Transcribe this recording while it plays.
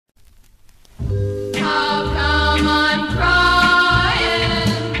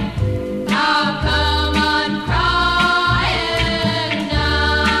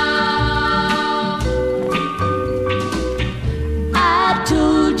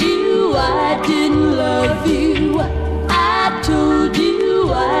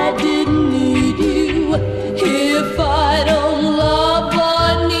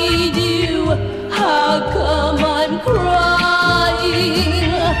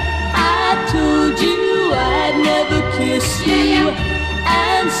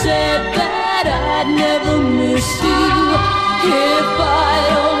miss you. If I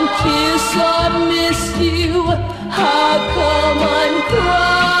don't kiss or miss you, how come I'm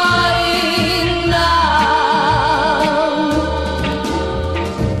crying now?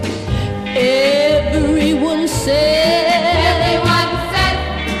 Everyone said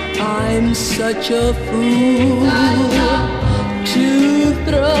I'm such a fool to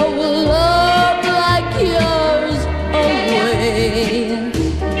throw a love like yours away.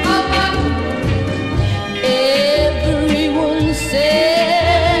 Everyone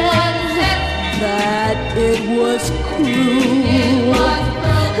said that it was cruel.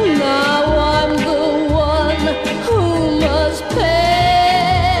 Now I'm the one who must pay.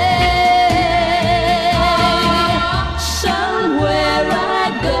 Somewhere I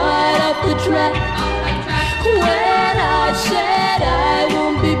got off the track when I said I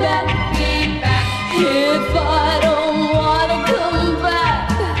won't be back. If I don't wanna come back,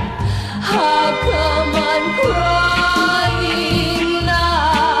 how come I'm crying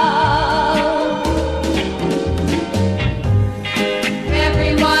now?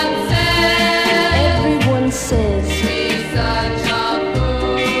 Everyone says She's such a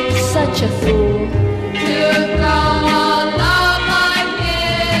fool, such a fool to throw a love like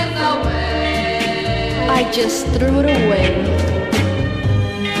his away. I just threw it away.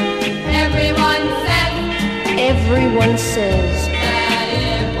 Everyone Everyone says